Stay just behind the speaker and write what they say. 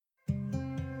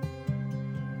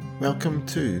Welcome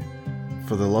to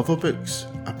For the Love of Books,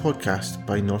 a podcast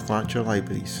by North Lanarkshire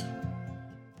Libraries.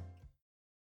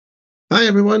 Hi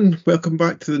everyone, welcome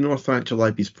back to the North Lanarkshire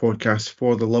Libraries podcast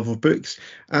For the Love of Books,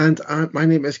 and my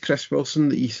name is Chris Wilson,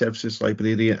 the eServices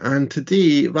librarian, and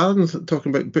today, rather than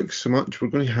talking about books so much, we're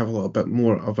going to have a little bit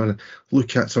more of a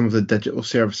look at some of the digital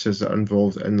services that are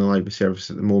involved in the library service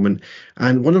at the moment.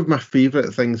 And one of my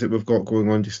favourite things that we've got going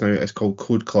on just now is called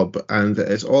Code Club, and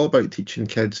it's all about teaching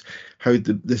kids how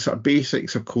the sort of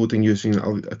basics of coding using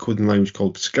a coding language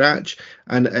called Scratch,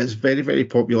 and it's very, very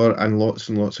popular, and lots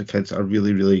of kids are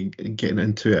really getting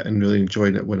into it and really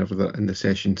enjoying it whenever they're in the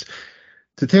sessions.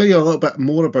 To tell you a little bit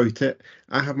more about it,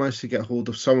 I have managed to get hold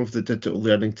of some of the digital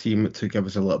learning team to give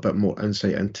us a little bit more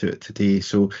insight into it today.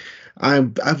 So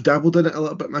I've dabbled in it a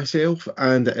little bit myself,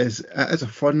 and it is a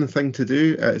fun thing to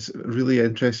do. It's really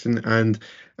interesting, and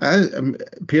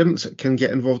parents can get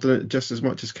involved in it just as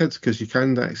much as kids, because you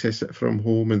can access it from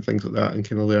home and things like that, and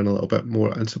kind of learn a little bit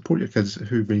more and support your kids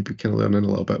who may be kind of learning a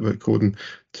little bit about coding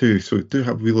too. So do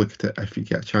have a wee look at it if you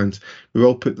get a chance. We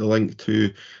will put the link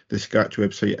to the Scratch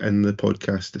website in the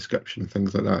podcast description,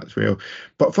 things like that as well.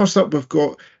 But first up, we've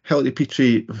got Hilary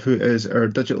Petrie, who is our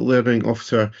digital learning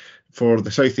officer for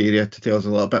the South area, to tell us a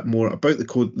little bit more about the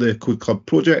Code Club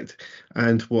project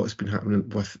and what's been happening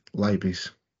with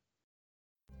libraries.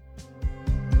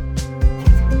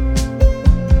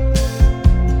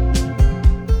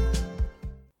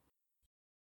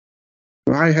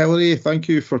 Hi Hilary, thank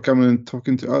you for coming and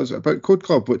talking to us about Code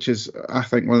Club, which is, I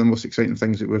think, one of the most exciting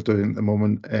things that we're doing at the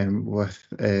moment with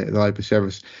the library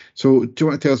service. So do you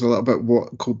want to tell us a little bit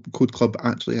what Code Club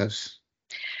actually is?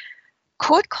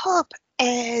 Code Club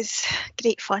is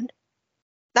great fun.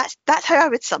 That's how I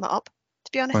would sum it up,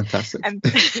 to be honest. Fantastic.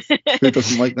 Who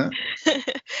doesn't like that?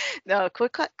 No,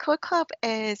 Code Club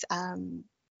is the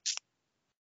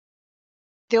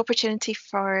opportunity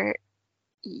for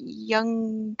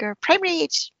younger, primary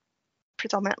age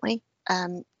predominantly,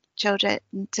 children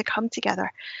to come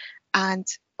together and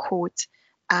code.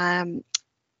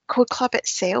 Code Club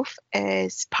itself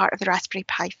is part of the Raspberry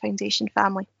Pi Foundation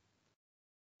family.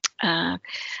 And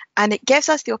it gives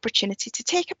us the opportunity to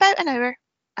take about an hour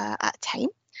at a time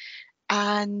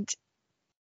and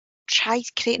try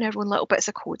creating our own little bits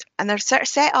of code. And they're sort of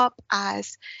set up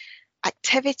as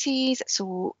activities.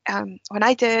 So when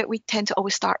I do it, we tend to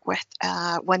always start with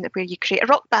one where you create a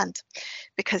rock band,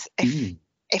 because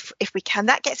if we can,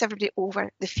 that gets everybody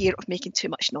over the fear of making too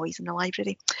much noise in the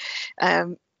library.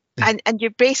 And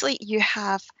you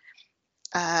have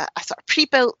a sort of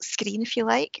pre-built screen, if you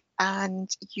like, and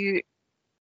the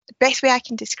best way I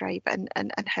can describe it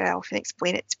and how I often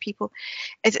explain it to people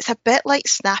is it's a bit like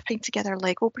snapping together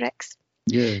Lego bricks.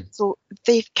 Yeah. So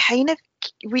they've kind of,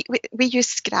 we use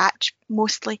Scratch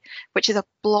mostly, which is a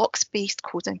blocks-based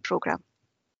coding program.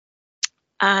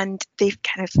 And they've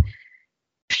kind of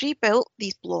pre-built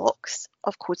these blocks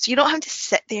of code. So you don't have to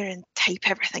sit there and type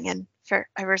everything in for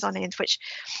hours on end, which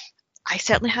I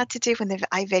certainly had to do when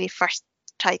I very first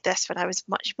tried this when I was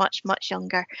much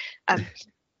younger.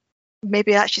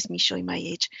 Maybe that's just me showing my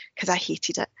age, because I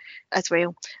hated it as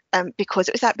well, because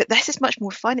it was that. But this is much more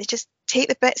fun. It's just take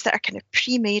the bits that are kind of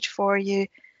pre-made for you,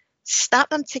 snap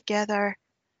them together,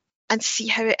 and see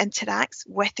how it interacts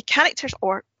with the characters,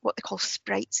 or what they call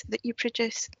sprites, that you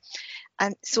produce.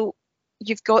 And so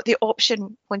you've got the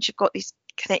option, once you've got these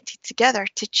connected together,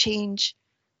 to change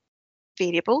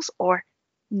variables or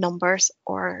numbers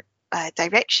or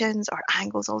directions or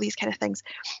angles, all these kind of things,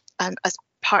 as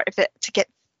part of it to get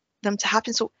them to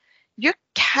happen. So you're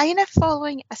kind of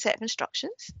following a set of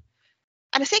instructions,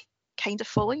 and I say kind of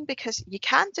following because you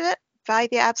can do it by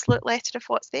the absolute letter of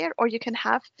what's there, or you can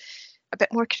have a bit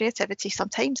more creativity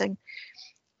sometimes. And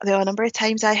there are a number of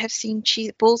times I have seen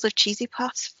bowls of cheesy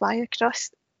puffs fly across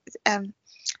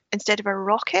instead of a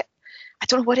rocket. I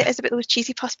don't know what it is about those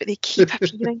cheesy puffs, but they keep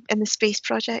appearing in the space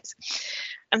projects.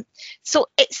 So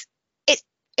it's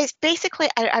basically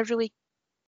a really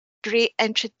great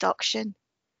introduction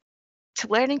to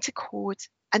learning to code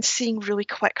and seeing really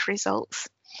quick results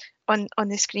on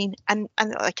the screen. And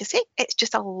like I say, it's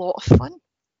just a lot of fun.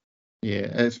 Yeah,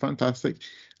 it's fantastic.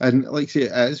 And like I say,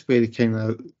 it is very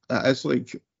it is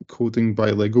like coding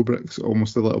by Lego bricks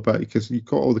almost a little bit, because you've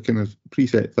got all the kind of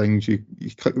preset things, you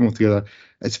click them all together.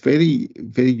 It's very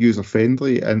user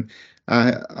friendly, and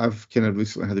I've kind of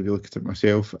recently had a wee look at it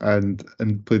myself and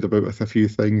played about with a few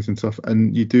things and stuff,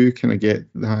 and you do kind of get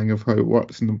the hang of how it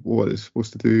works and what it's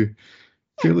supposed to do.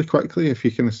 fairly quickly if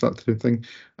you kind of start to do thing.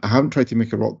 I haven't tried to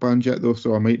make a rock band yet though,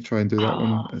 so I might try and do that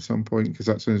one at some point because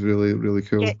that sounds really, really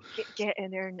cool. Get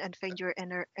in there and find your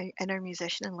inner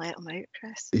musician and let them out,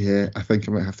 Chris. Yeah, I think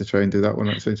I might have to try and do that one.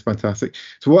 That sounds fantastic.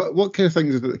 So what kind of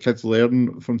things is it that the kids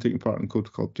learn from taking part in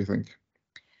Code Club, do you think?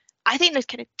 I think there's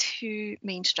kind of two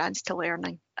main strands to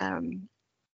learning.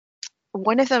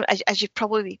 One of them, as you've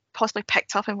probably possibly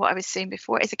picked up on what I was saying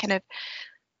before, is a kind of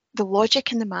the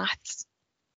logic and the maths.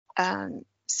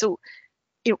 So,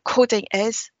 coding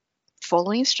is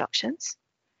following instructions,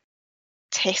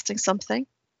 testing something,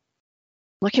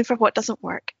 looking for what doesn't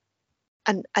work,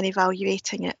 and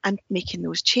evaluating it and making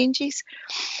those changes.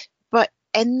 But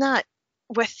in that,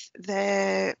 with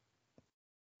the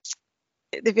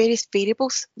various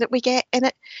variables that we get in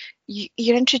it,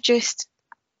 you're introduced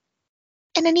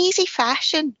in an easy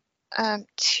fashion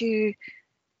to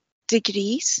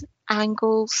degrees,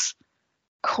 angles,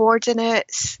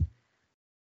 coordinates,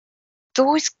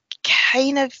 those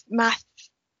kind of math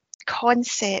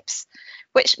concepts,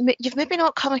 which you've maybe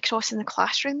not come across in the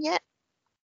classroom yet,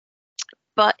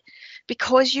 but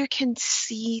because you can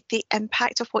see the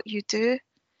impact of what you do,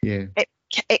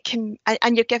 it can,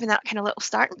 and you're given that kind of little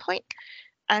starting point,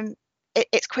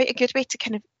 it's quite a good way to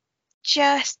kind of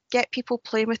just get people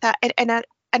playing with that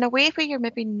in a way where you're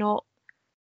maybe not,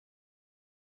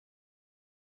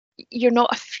 you're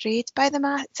not afraid by the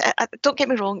maths. Don't get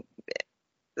me wrong,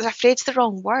 afraid's the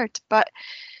wrong word, but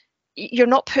you're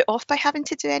not put off by having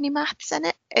to do any maths in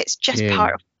it. It's just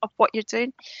part of what you're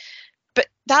doing. But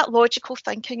that logical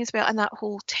thinking as well, and that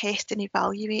whole test and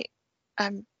evaluate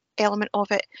element of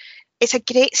it, it's a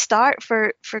great start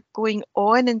for going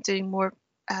on and doing more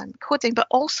coding, but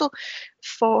also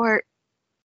for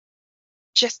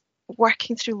just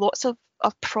working through lots of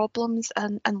problems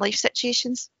and life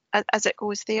situations as it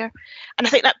goes there. And I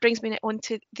think that brings me on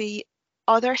to the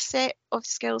other set of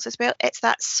skills as well. It's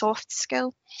that soft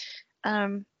skill.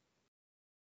 Don't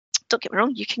get me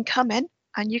wrong, you can come in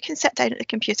and you can sit down at the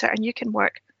computer and you can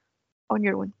work on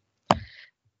your own.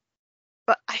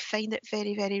 But I find that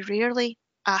very, very rarely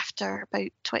after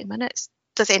about 20 minutes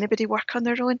does anybody work on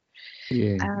their own.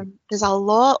 There's a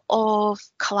lot of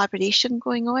collaboration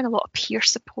going on, a lot of peer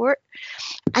support.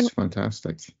 It's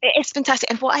fantastic. It's fantastic.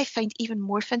 And what I find even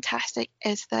more fantastic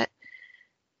is that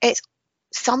it's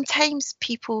sometimes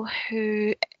people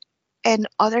who in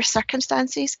other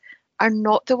circumstances are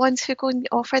not the ones who go and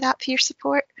offer that peer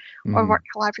support or work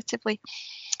collaboratively.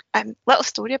 Little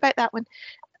story about that one.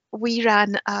 We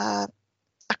ran a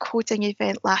coding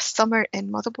event last summer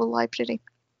in Motherwell Library,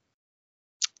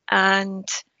 and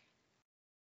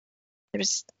there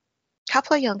was a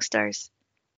couple of youngsters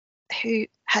who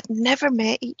had never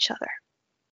met each other,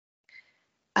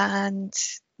 and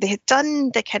they had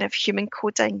done the kind of human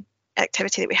coding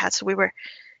activity that we had, so we were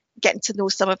getting to know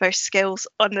some of our skills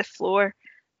on the floor,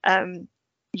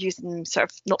 using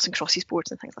sort of noughts and crosses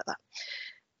boards and things like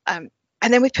that,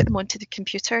 and then we put them onto the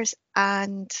computers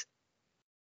and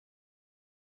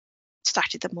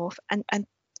started them off, and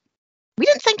we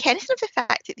didn't think anything of the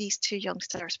fact that these two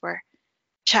youngsters were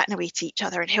chatting away to each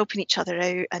other and helping each other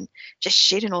out and just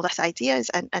sharing all these ideas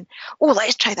and oh,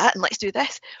 let's try that and let's do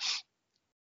this.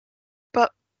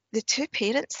 But the two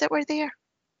parents that were there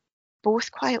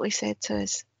both quietly said to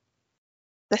us,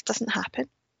 this doesn't happen.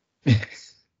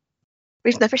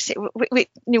 We've never seen,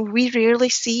 we rarely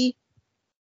see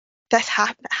this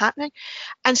happening.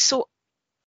 And so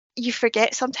you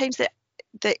forget sometimes that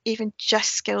even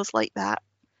just skills like that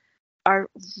are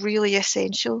really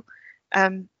essential.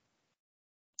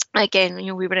 Again,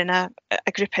 we were in a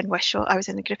group in Wishaw. I was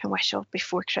in a group in Wishaw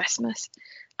before Christmas,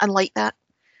 and like that,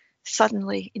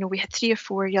 suddenly, we had 3 or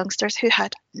 4 youngsters who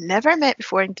had never met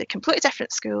before in completely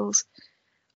different schools,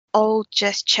 all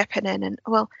just chipping in and,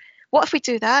 well, what if we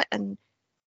do that? And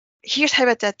here's how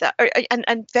I did that.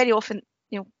 And very often,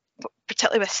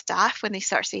 particularly with staff, when they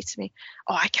start saying to me,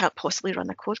 oh, I can't possibly run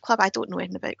a code club, I don't know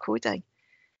anything about coding.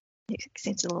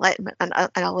 And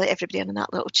I'll let everybody in on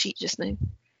that little cheat just now.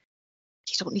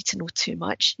 You don't need to know too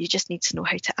much. You just need to know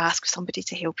how to ask somebody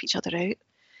to help each other out.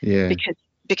 Yeah.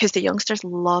 Because the youngsters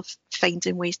love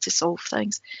finding ways to solve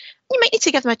things. You might need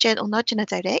to give them a gentle nudge in a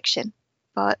direction,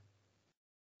 but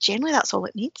generally that's all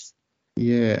it needs.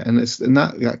 Yeah, and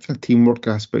that kind of teamwork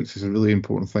aspect is a really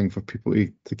important thing for people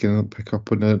to kind of pick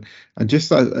up on it, and just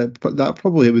that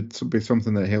probably would be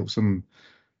something that helps them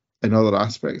in other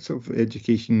aspects of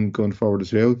education going forward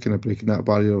as well, kind of breaking that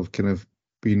barrier of kind of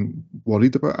being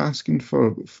worried about asking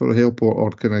for help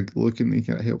or kind of looking to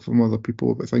kind of help from other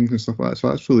people about things and stuff like that. So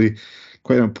that's really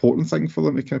quite an important thing for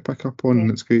them to kind of pick up on,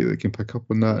 and it's great that they can pick up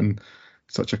on that in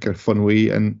such a kind of fun way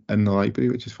in the library,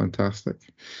 which is fantastic.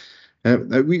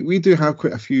 We do have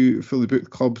quite a few fully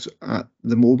booked clubs at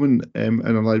the moment in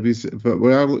our libraries, but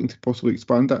we are looking to possibly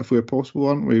expand that if we're possible,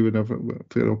 aren't we? Whenever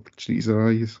opportunities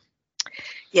arise.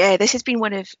 Yeah, this has been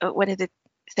one of the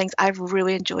things I've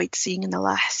really enjoyed seeing in the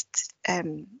last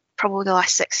probably the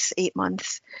last 6-8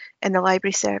 months in the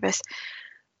library service.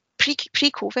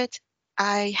 Pre-COVID,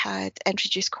 I had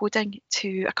introduced coding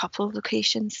to a couple of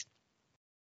locations,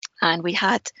 and we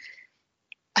had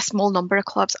a small number of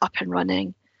clubs up and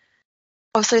running.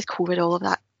 Obviously, with COVID, all of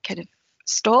that kind of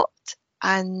stopped,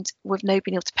 and we've now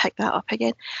been able to pick that up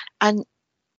again. And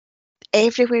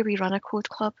everywhere we run a code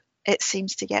club, it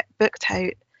seems to get booked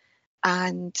out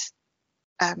and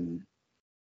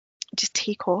just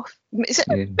take off.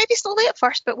 Maybe slowly at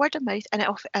first, but word of mouth,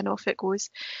 and off it goes.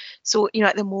 So,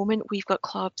 at the moment we've got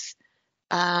clubs,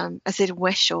 I said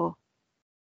Wishaw,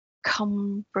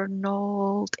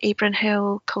 Cumbernauld,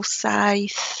 Abronhill,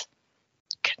 Kilsyth,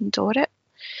 Clondorrit,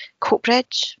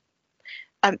 Coatbridge.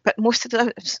 But most of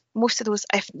those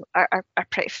are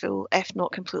pretty full, if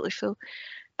not completely full.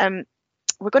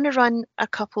 We're going to run a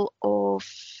couple of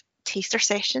taster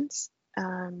sessions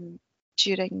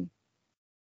during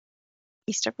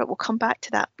Easter, but we'll come back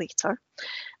to that later.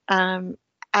 And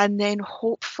then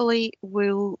hopefully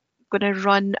we're going to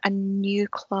run a new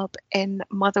club in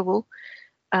Motherwell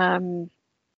some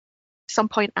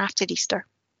point after Easter.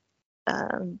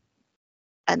 And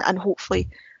hopefully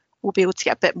we'll be able to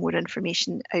get a bit more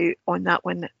information out on that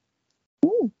one.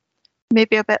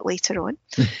 Maybe a bit later on.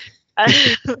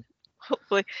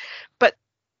 Hopefully. But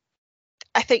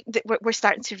I think that we're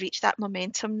starting to reach that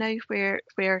momentum now where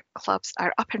clubs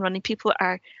are up and running. People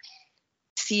are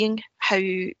seeing how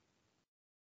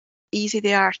easy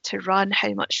they are to run,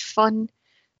 how much fun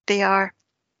they are.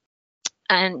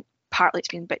 And partly it's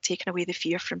been a bit taken away the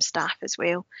fear from staff as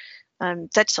well.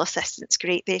 Digital assistants,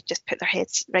 great. They just put their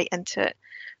heads right into it.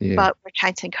 Yeah. But we're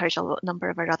trying to encourage a number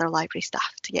of our other library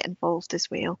staff to get involved as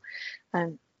well.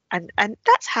 And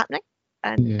that's happening.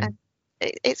 And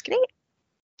it's great.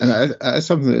 And it's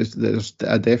something that there's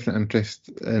a definite interest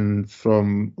in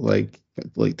from like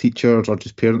teachers or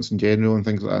just parents in general and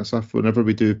things like that stuff. Whenever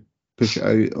we do push it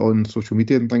out on social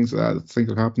media and things like that, things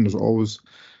that happen, there's always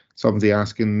somebody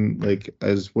asking, like,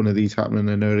 is one of these happening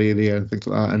in our area and things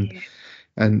like that.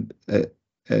 And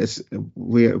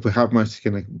we have managed to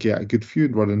kind of get a good few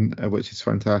running, which is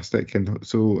fantastic. And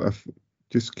so if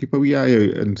just keep a wee eye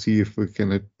out and see if we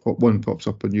kind of one pops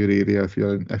up in your area if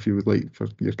you would like for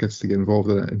your kids to get involved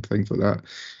in it and things like that.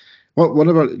 One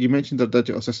of our, you mentioned our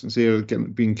digital assistants there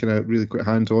being kind of really quite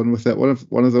hands-on with it.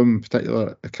 One of them in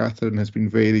particular, Catherine, has been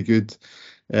very good,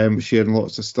 sharing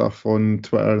lots of stuff on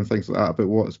Twitter and things like that about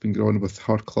what's been going on with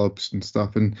her clubs and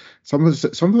stuff. And some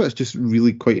of it's just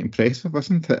really quite impressive,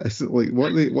 isn't it? It's like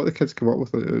what the kids come up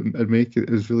with and make it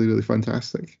is really, really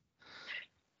fantastic.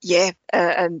 Yeah,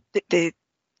 and the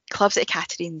clubs that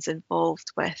Catherine's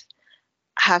involved with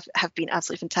have been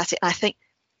absolutely fantastic. And I think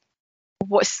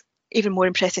what's even more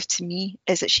impressive to me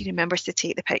is that she remembers to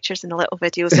take the pictures and the little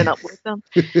videos and upload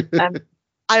them.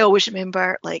 I always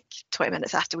remember, like 20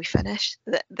 minutes after we finish,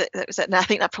 that was it. And I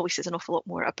think that probably says an awful lot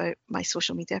more about my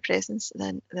social media presence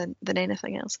than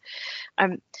anything else.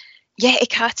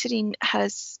 Catherine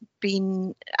has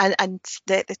been, and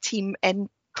the team in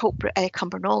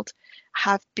Cumbernauld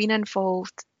have been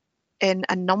involved in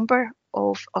a number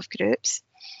of groups.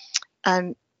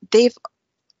 They've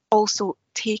also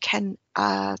taken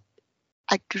a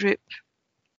group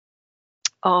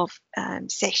of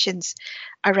sessions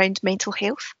around mental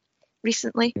health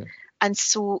recently. Yeah. And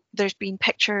so there's been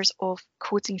pictures of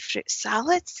coding fruit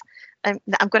salads. I'm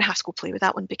going to have to go play with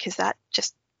that one because that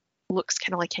just looks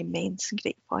kind of like immense and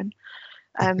great fun.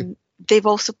 They've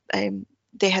also,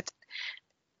 they had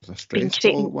a stress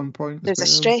ball at one point. There's a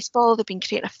stress ball. They've been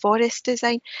creating a forest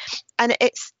design, and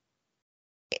it's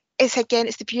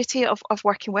the beauty of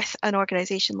working with an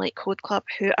organisation like Code Club,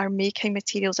 who are making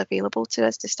materials available to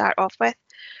us to start off with,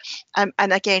 and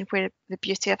again, where the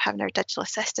beauty of having our digital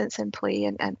assistants in play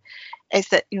and is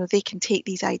that they can take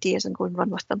these ideas and go and run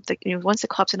with them. Once the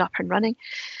club's up and running,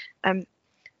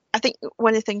 I think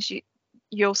one of the things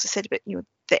you also said about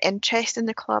the interest in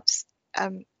the clubs.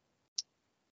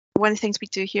 One of the things we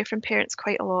do hear from parents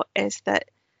quite a lot is that,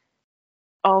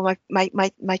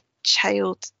 my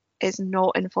child is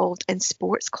not involved in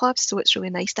sports clubs, so it's really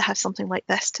nice to have something like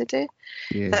this to do.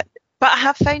 Yeah. But I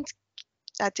have found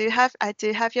I do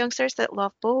have youngsters that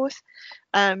love both.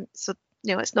 So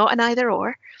it's not an either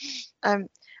or.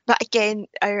 But again,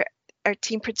 our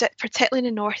team, particularly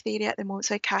in the north area at the moment,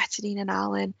 so Catherine and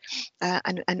Alan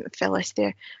and Phyllis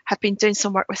there have been doing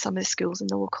some work with some of the schools in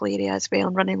the local area as well,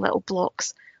 and running little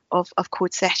blocks of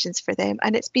code sessions for them.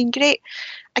 And it's been great,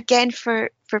 again, for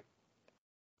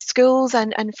schools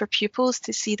and for pupils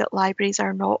to see that libraries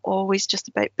are not always just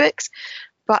about books,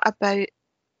 but about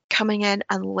coming in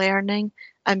and learning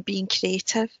and being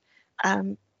creative,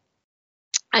 and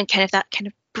kind of that kind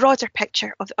of broader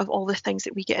picture of all the things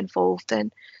that we get involved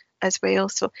in as well.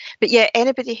 So, but yeah,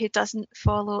 anybody who doesn't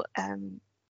follow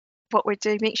what we're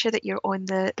doing, make sure that you're on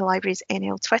the library's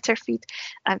NL Twitter feed,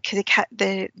 because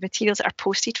the materials that are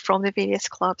posted from the various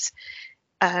clubs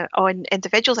on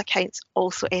individuals' accounts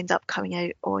also end up coming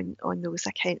out on those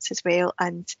accounts as well.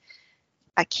 And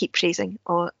I keep praising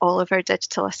all of our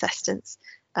digital assistants,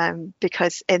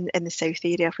 because in the South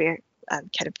area where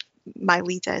kind of my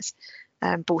lead is,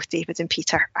 both David and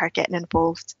Peter are getting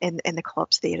involved in the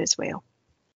clubs there as well.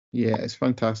 Yeah, it's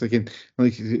fantastic, and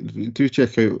like do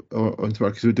check out on Twitter,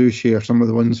 because we do share some of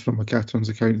the ones from Hackathon's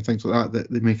account and things like that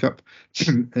they make up,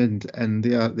 and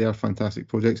they are fantastic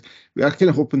projects. We are kind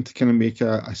of hoping to kind of make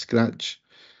a Scratch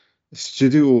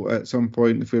studio at some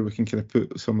point where we can kind of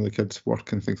put some of the kids'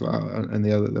 work and things like that in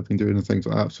there that they've been doing and things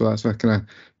like that. So that's a kind of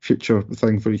future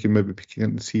thing where you can maybe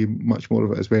see much more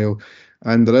of it as well.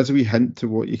 And there is a wee hint to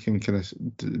what you can kind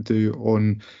of do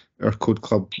on our Code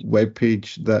Club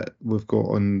webpage that we've got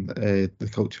on the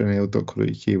culturenl.co.uk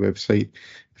website.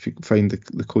 If you can find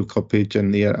the Code Club page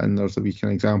in there, and there's a wee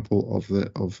kind of example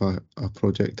of a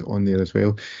project on there as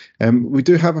well. We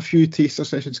do have a few taster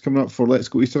sessions coming up for Let's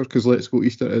Go Easter, because Let's Go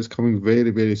Easter is coming very,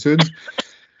 very soon.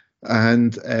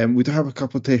 And we do have a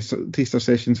couple of taster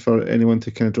sessions for anyone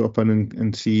to kind of drop in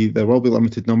and see. There will be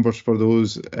limited numbers for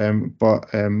those,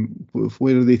 but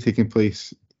where are they taking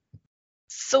place?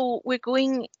 So we're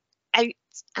going out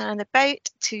and about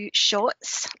to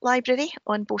Shotts Library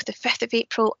on both the 5th of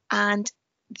April and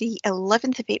the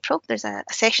 11th of April. There's a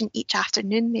session each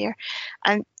afternoon there,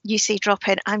 and you say drop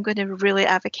in. I'm going to really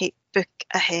advocate book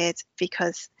ahead,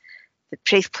 because the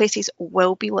places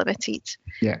will be limited.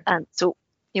 Yeah. So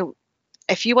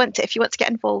if you want to get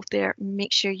involved there,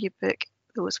 make sure you book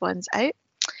those ones out.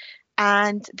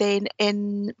 And then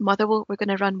in Motherwell, we're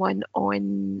going to run one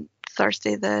on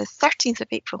Thursday the 13th of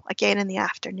April, again in the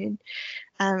afternoon.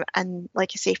 And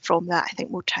like I say, from that, I think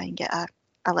we'll try and get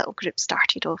a little group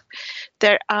started off.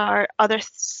 There are other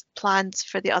plans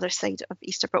for the other side of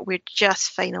Easter, but we're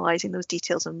just finalising those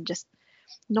details. I'm just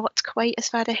not quite as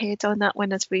far ahead on that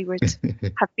one as we would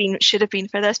should have been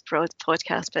for this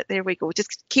podcast, but there we go.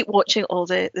 Just keep watching all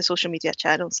the social media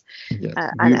channels,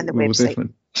 and the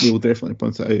website. We will definitely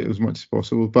point it out as much as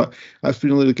possible. But it's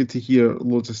been really good to hear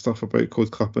loads of stuff about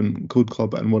Code Club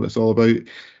and what it's all about.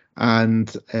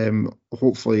 And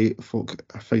hopefully folk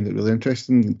find it really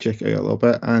interesting, check it out a little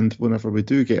bit, and whenever we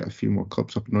do get a few more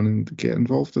clubs up and running, get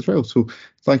involved as well. So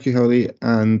thank you, Hilary,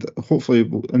 and hopefully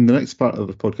in the next part of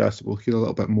the podcast we'll hear a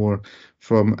little bit more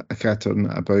from Catherine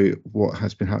about what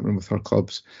has been happening with her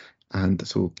clubs, and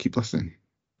so keep listening.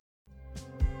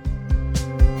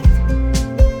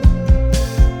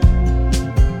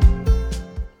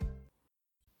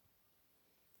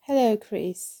 Hello,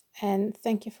 Chris, and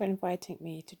thank you for inviting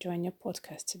me to join your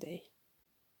podcast today.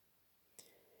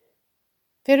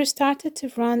 We started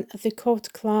to run the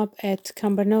Code Club at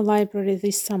Cumbernauld Library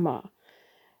this summer.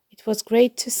 It was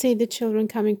great to see the children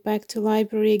coming back to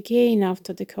library again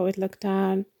after the COVID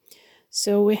lockdown.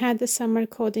 So we had the summer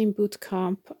coding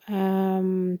bootcamp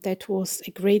that was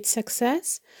a great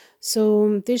success.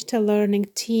 So digital learning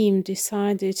team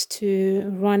decided to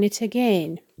run it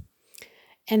again.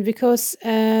 And because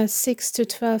 6 to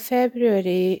 12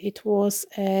 February, it was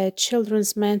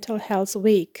Children's Mental Health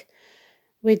Week,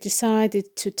 we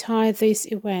decided to tie this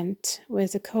event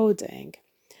with the coding.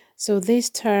 So this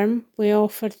term, we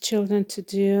offered children to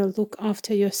do Look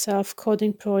After Yourself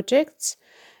coding projects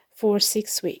for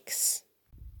 6 weeks.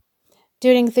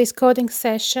 During this coding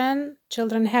session,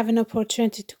 children have an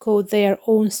opportunity to code their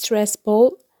own stress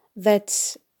ball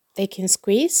that they can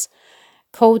squeeze,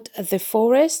 code the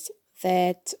forest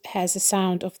that has the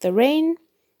sound of the rain,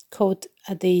 code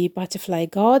the butterfly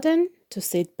garden to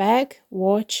sit back,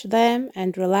 watch them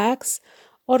and relax,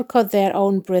 or code their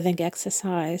own breathing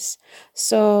exercise.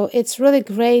 So it's really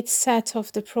great set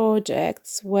of the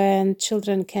projects when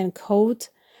children can code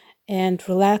and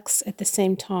relax at the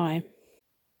same time.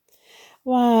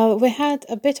 Well, we had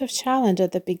a bit of challenge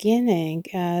at the beginning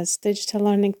as digital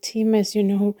learning team, as you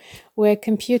know, we're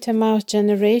computer mouse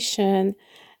generation,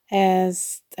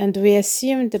 and we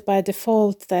assumed by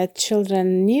default that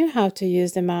children knew how to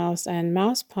use the mouse and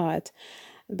mousepad.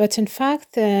 But in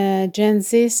fact, Gen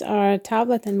Zs are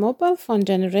tablet and mobile phone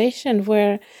generation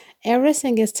where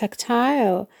everything is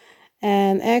tactile.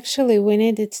 And actually, we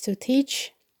needed to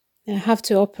teach have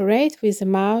to operate with a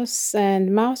mouse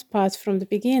and mouse pads from the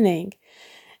beginning.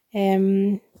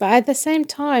 But at the same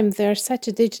time, they're such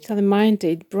a digitally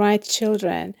minded, bright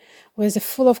children with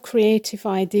full of creative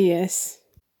ideas.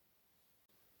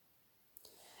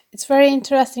 It's a very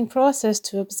interesting process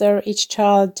to observe each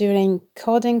child during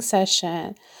coding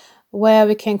session, where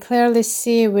we can clearly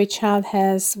see which child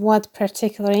has what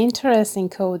particular interest in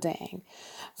coding.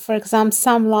 For example,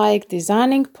 some like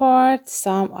designing part,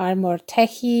 some are more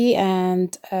techy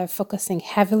and focusing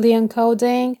heavily on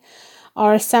coding,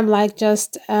 or some like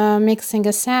just mixing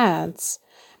sounds.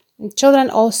 Children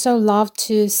also love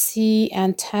to see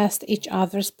and test each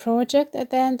other's project at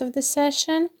the end of the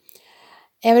session.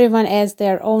 Everyone adds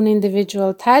their own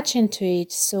individual touch into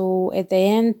it, so at the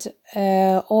end,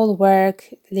 all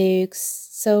work looks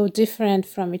so different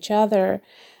from each other,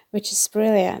 which is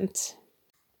brilliant.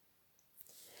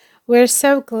 We're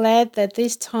so glad that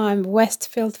this time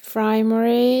Westfield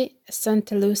Primary,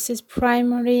 Santa Lucy's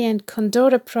Primary, and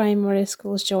Condora Primary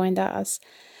schools joined us.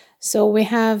 So we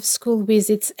have school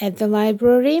visits at the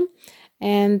library,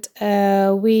 and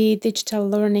we digital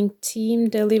learning team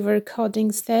deliver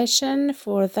coding session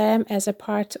for them as a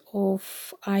part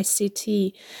of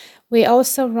ICT. We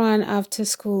also run after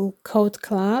school code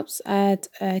clubs at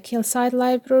Kilside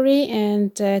Library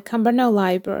and Cumbernauld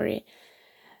Library.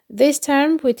 This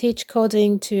term we teach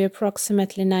coding to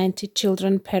approximately 90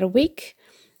 children per week,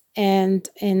 and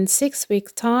in 6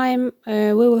 weeks' time,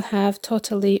 we will have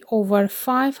totally over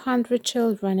 500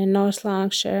 children in North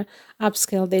Lancashire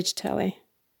upskill digitally.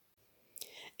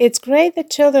 It's great that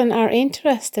children are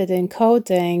interested in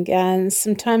coding, and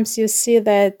sometimes you see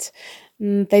that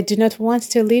they do not want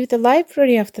to leave the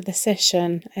library after the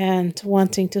session and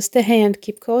wanting to stay and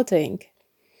keep coding.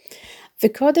 The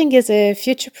coding is a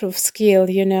future-proof skill,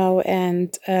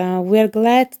 and we're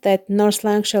glad that North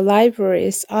Lancashire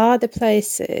libraries are the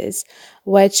places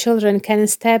where children can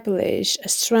establish a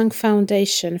strong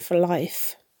foundation for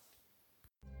life.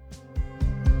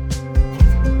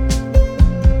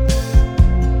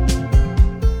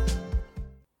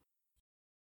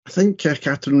 I think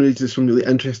Catherine raises some really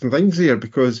interesting things here,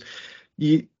 because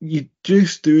you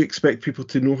just do expect people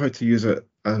to know how to use a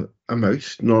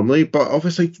mouse normally, but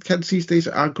obviously kids these days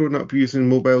are growing up using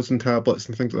mobiles and tablets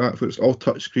and things like that, where it's all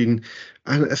touchscreen.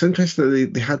 And it's interesting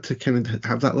that they had to kind of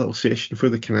have that little session where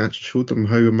they can actually show them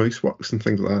how a mouse works and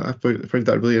things like that. I found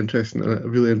that really interesting, and a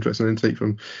really interesting insight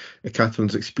from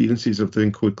Catherine's experiences of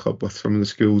doing Code Club with some of the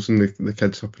schools and the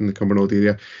kids up in the Cumbernauld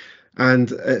area.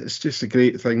 And it's just a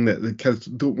great thing that the kids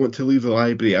don't want to leave the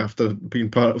library after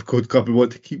being part of Code Club and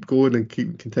want to keep going and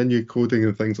continue coding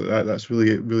and things like that. That's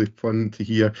really, really fun to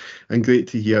hear and great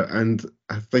to hear. And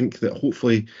I think that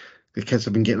hopefully the kids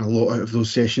have been getting a lot out of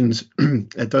those sessions.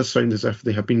 It does sound as if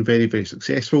they have been very, very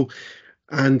successful.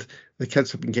 And the kids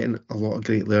have been getting a lot of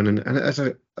great learning. And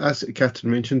as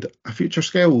Catherine mentioned, a future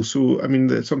skill. So, I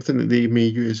mean, it's something that they may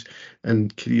use in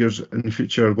careers in the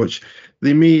future, which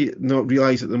they may not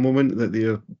realise at the moment that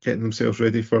they're getting themselves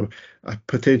ready for a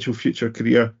potential future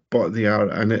career, but they are.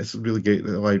 And it's really great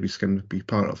that the libraries can be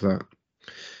part of that.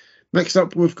 Next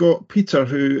up, we've got Peter,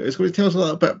 who is going to tell us a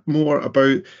little bit more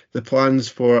about the plans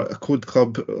for a Code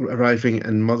Club arriving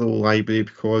in Motherwell Library,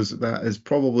 because that is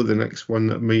probably the next one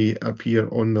that may appear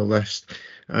on the list.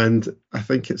 And I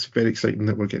think it's very exciting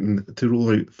that we're getting to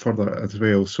roll out further as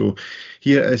well. So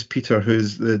here is Peter,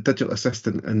 who's the digital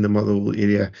assistant in the Motherwell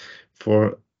area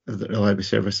for the library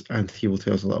service, and he will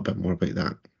tell us a little bit more about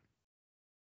that.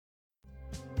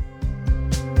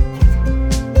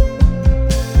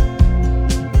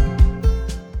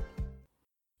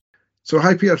 So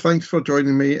hi Peter, thanks for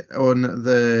joining me on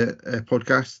the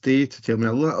podcast today to tell me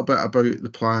a little bit about the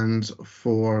plans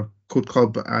for Code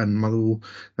Club and Motherwell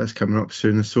that's coming up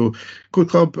soon. So Code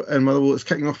Club and Motherwell is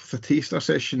kicking off with a taster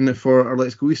session for our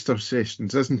Let's Go Easter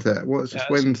sessions, isn't it? When's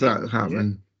that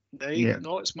happening? Yeah.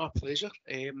 No, it's my pleasure.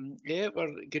 We're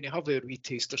going to have a wee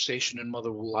taster session in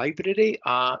Motherwell Library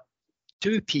at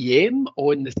 2 p.m.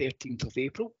 on the 13th of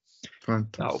April.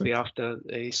 Fantastic. That'll be after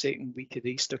the second week of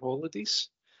the Easter holidays.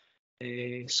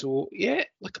 Really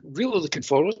looking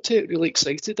forward to it, really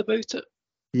excited about it.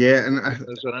 Yeah, and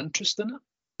there's an interest in it.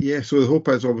 Yeah, so the hope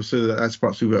is obviously that that's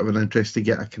perhaps a bit of an interest to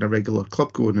get a kind of regular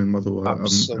club going in Motherwell.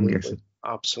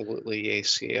 Absolutely,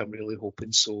 yes. Yeah, I'm really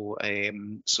hoping so.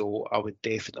 So I would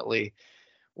definitely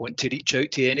want to reach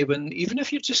out to anyone, even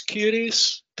if you're just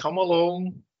curious, come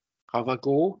along, have a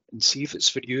go and see if it's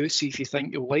for you, see if you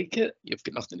think you'll like it. You've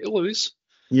got nothing to lose.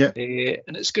 Yeah.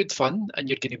 And it's good fun, and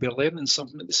you're going to be learning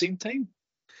something at the same time.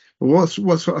 What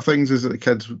sort of things is it the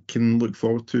kids can look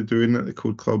forward to doing at the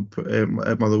Code Club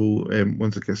at Motherwell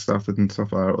once it gets started and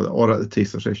stuff, or at the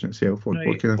taster session itself?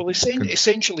 Well,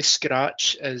 essentially,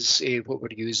 Scratch is what we're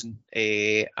using,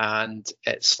 and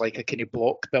it's like a kind of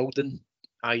block building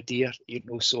idea,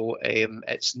 so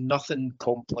it's nothing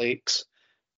complex.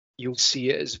 You'll see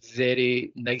it is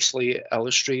very nicely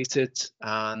illustrated,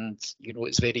 and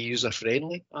it's very user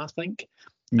friendly, I think,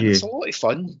 and it's a lot of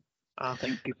fun. I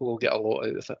think people will get a lot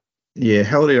out of it. Yeah,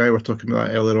 Hilary and I were talking about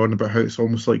that earlier on, about how it's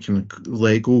almost like kind of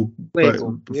Lego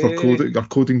for coding, or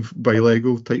coding by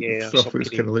Lego type stuff. It's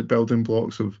kind of like building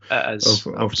blocks of kind of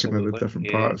the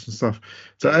different parts and stuff.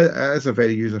 So it is a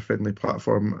very user friendly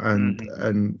platform,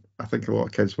 and I think a lot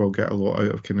of kids will get a lot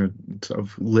out of kind of sort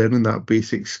of learning that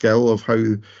basic skill of how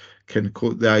kind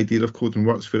of the idea of coding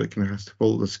works, where it kind of has to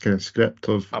follow this kind of script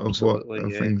of things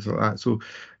like that. So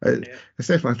it's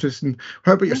definitely interesting.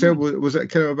 How about yourself? Was it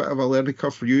kind of a bit of a learning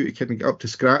curve for you to kind of get up to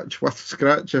scratch with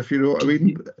Scratch, if you know what I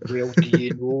mean? Well, do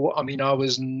you know? I mean, I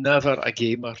was never a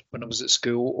gamer when I was at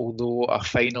school, although I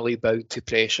finally bowed to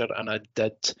pressure and I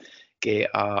did get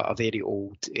a very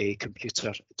old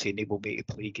computer to enable me to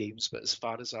play games. But as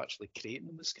far as actually creating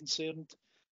them is concerned,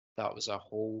 that was a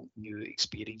whole new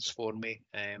experience for me,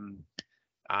 and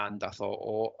I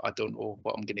thought, I don't know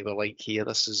what I'm going to be like here.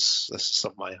 This is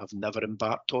something I have never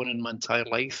embarked on in my entire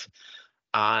life,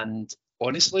 and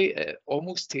honestly, it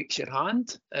almost takes your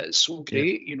hand. It's so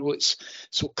great, it's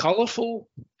so colourful,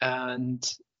 and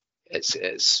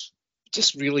it's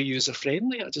just really user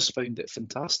friendly. I just found it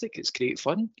fantastic. It's great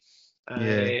fun,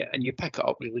 and you pick it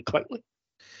up really quickly.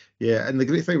 Yeah, and the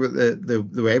great thing about the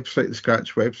website, the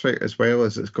Scratch website, as well,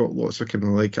 is it's got lots of kind of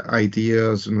like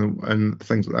ideas and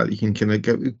things like that. You can kind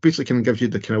of basically kind of gives you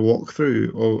the kind of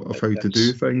walkthrough of how to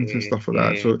do things and stuff like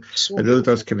that. So it really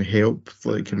does kind of help,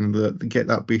 like kind of get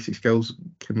that basic skills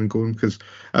kind of going. Because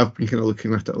I've been kind of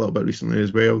looking at it a little bit recently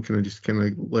as well, kind of just kind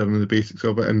of learning the basics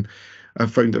of it, and I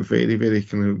found it very, very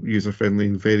kind of user-friendly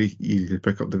and very easy to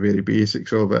pick up the very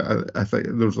basics of it. I think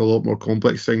there's a lot more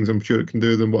complex things I'm sure it can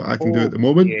do than what I can do at the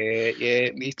moment.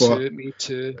 Yeah, me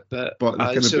too. But the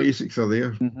kind of basics are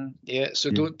there.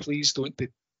 So don't be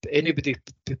anybody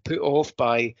put off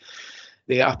by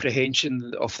the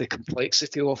apprehension of the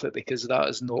complexity of it, because that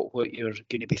is not what you're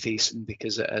going to be facing,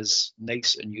 because it is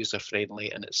nice and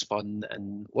user-friendly and it's fun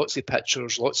and lots of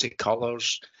pictures, lots of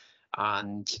colours,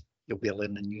 and you'll be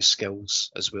learning new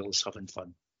skills as well as having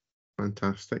fun.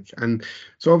 Fantastic. And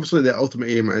so obviously the ultimate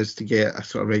aim is to get a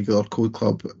sort of regular Code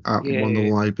Club at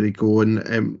Motherwell Library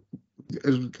going.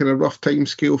 Is kind of rough time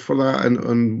scale for that,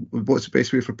 and what's the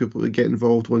best way for people to get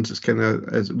involved once it's kind of,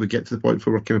 as we get to the point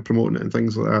where we're kind of promoting it and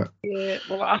things like that? Yeah,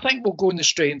 well, I think we'll go on the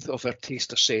strength of our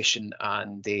taster session,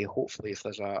 and hopefully if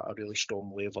there's a really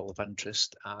strong level of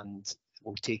interest, and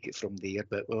we'll take it from there.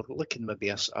 But we're looking maybe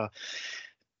a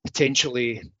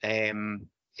potentially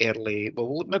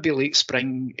maybe late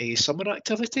spring summer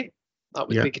activity. That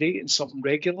would be great, and something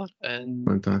regular. And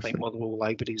fantastic. I think Motherwell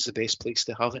Library is the best place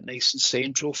to have it, nice and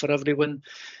central for everyone.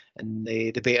 And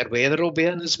the better weather will be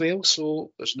in as well,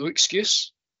 so there's no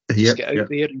excuse. Just get out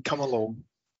there and come along.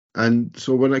 And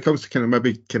so when it comes to kind of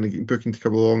maybe kind of booking to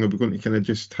come along, are we going to kind of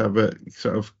just have it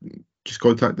sort of just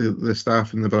contact the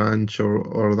staff in the branch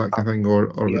or that kind of thing, or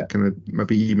kind of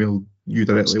maybe email you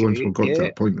directly once we've got to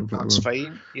that point? That's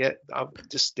fine. Yeah, I'll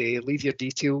just leave your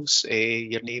details,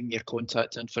 your name, your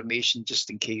contact information, just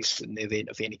in case in the event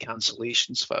of any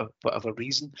cancellations for whatever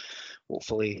reason.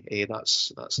 Hopefully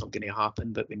that's not going to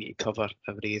happen, but we need to cover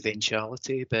every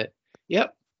eventuality. But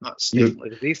that's definitely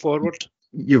the way forward.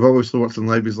 You've obviously worked in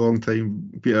libraries a long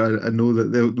time, Peter. I know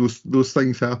that those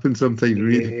things happen sometimes.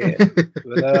 Really.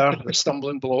 There are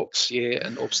stumbling blocks,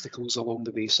 and obstacles along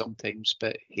the way sometimes,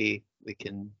 but hey, we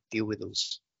can deal with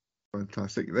those.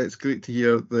 Fantastic. That's great to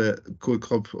hear. The Code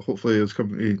Club hopefully is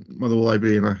coming to Motherwell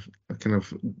Library in a kind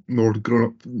of more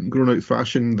grown out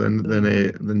fashion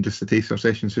than just the taster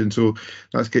session soon. So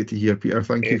that's great to hear, Peter.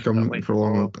 Thank you for coming for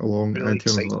along really and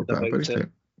telling us a little bit about it.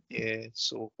 Yeah,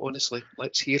 so honestly,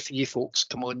 let's hear from you folks.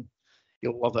 Come on,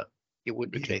 you'll love it. You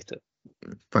won't regret it.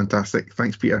 Fantastic.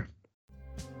 Thanks, Peter.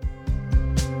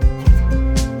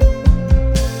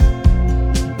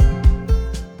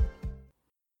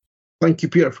 Thank you,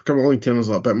 Peter, for coming along and telling us a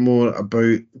little bit more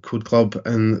about Code Club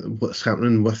and what's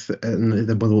happening in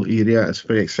the Motherwell area. It's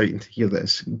very exciting to hear that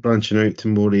it's branching out to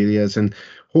more areas and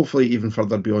hopefully even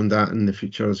further beyond that in the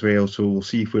future as well. So we'll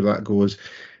see where that goes.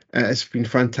 It's been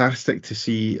fantastic to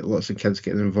see lots of kids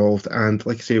getting involved, and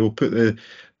like I say, we'll put the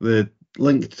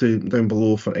link to down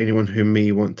below for anyone who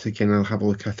may want to kind of have a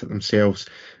look at it themselves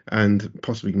and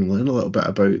possibly even learn a little bit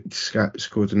about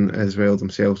Scratch coding as well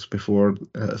themselves before,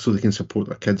 so they can support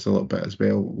their kids a little bit as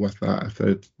well with that if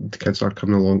the kids are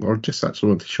coming along, or just actually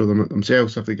want to show them it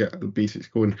themselves if they get the basics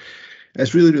going.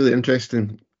 It's really, really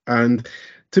interesting. And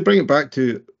to bring it back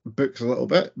to books a little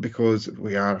bit, because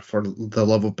we are for the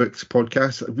Love of Books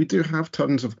podcast, we do have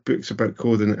tons of books about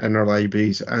coding in our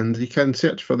libraries, and you can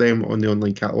search for them on the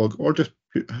online catalogue, or just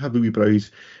have a wee browse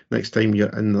next time you're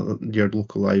in your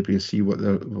local library and see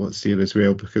what's there as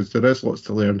well, because there is lots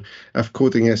to learn. If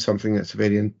coding is something that's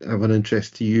very of an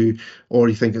interest to you, or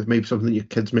you think it's maybe something that your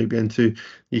kids might be into,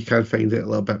 you can find it a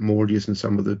little bit more using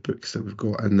some of the books that we've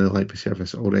got in the library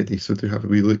service already. So do have a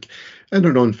wee look in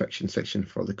our non-fiction section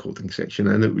for the coding section,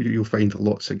 and you'll find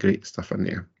lots of great stuff in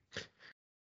there.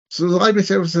 So the library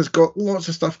service has got lots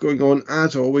of stuff going on,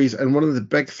 as always, and one of the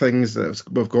big things that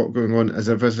we've got going on is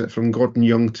a visit from Gordon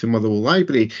Young to Motherwell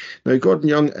Library. Now, Gordon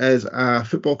Young is a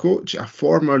football coach, a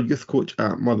former youth coach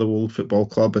at Motherwell Football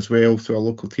Club as well, so a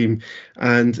local team,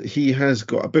 and he has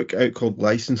got a book out called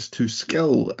License to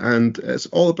Skill, and it's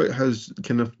all about his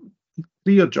kind of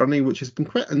career journey, which has been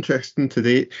quite interesting to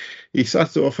date. He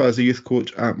started off as a youth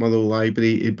coach at Motherwell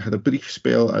Library. He had a brief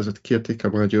spell as a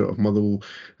caretaker manager of Motherwell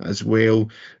as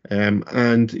well,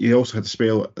 and he also had a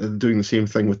spell doing the same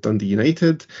thing with Dundee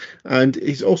United. And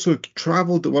he's also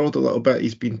travelled the world a little bit.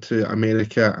 He's been to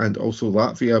America and also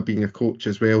Latvia being a coach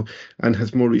as well, and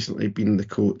has more recently been the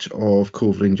coach of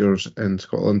Cove Rangers in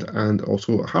Scotland and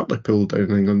also Hartlepool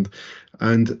down in England.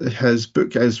 And his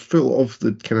book is full of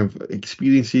the kind of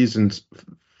experiences and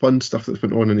fun stuff that's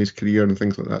been on in his career and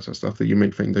things like that sort of stuff that you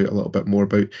might find out a little bit more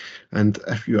about. And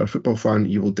if you are a football fan,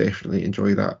 you will definitely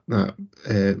enjoy that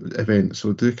event.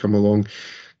 So do come along.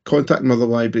 Contact Mother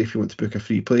Library if you want to book a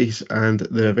free place, and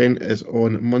the event is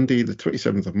on Monday the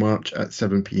 27th of March at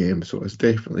 7 p.m, so it's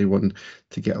definitely one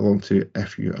to get along to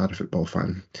if you are a football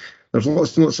fan. There's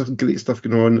lots and lots of great stuff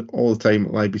going on all the time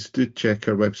at libraries. Do check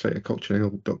our website at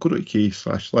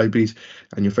cultureangle.co.uk/libraries,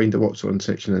 and you'll find the What's On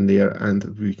section in there, and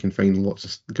we can find lots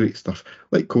of great stuff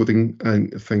like coding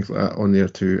and things like that on there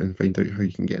too, and find out how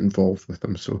you can get involved with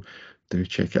them. So do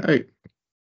check it out.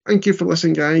 Thank you for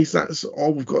listening, guys. That's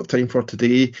all we've got time for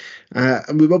today.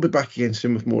 And we will be back again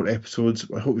soon with more episodes.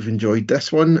 I hope you've enjoyed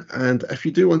this one. And if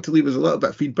you do want to leave us a little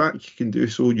bit of feedback, you can do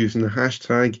so using the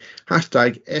hashtag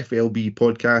FLB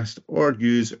podcast, or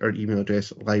use our email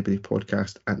address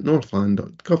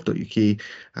librarypodcast@northland.gov.uk,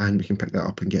 and we can pick that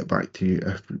up and get back to you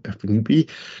if need be.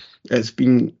 It's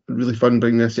been really fun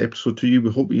bringing this episode to you. We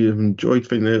hope you've enjoyed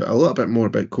finding out a little bit more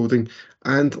about coding.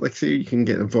 And like I say, you can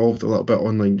get involved a little bit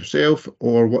online yourself,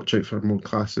 or watch out for more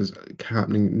classes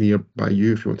happening nearby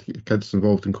you if you want to get your kids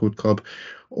involved in Code Club,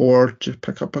 or just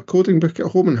pick up a coding book at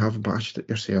home and have a bash at it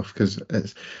yourself, because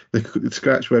the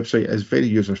Scratch website is very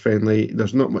user-friendly.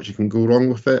 There's not much you can go wrong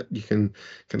with it. You can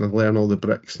kind of learn all the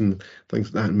bricks and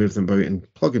things like that and move them about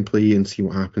and plug and play and see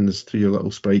what happens through your little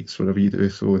sprites whenever you do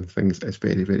so and things. It's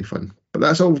very, very fun. But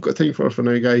that's all we've got time for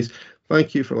now, guys.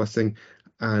 Thank you for listening,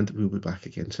 and we'll be back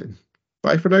again soon.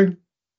 Bye for now.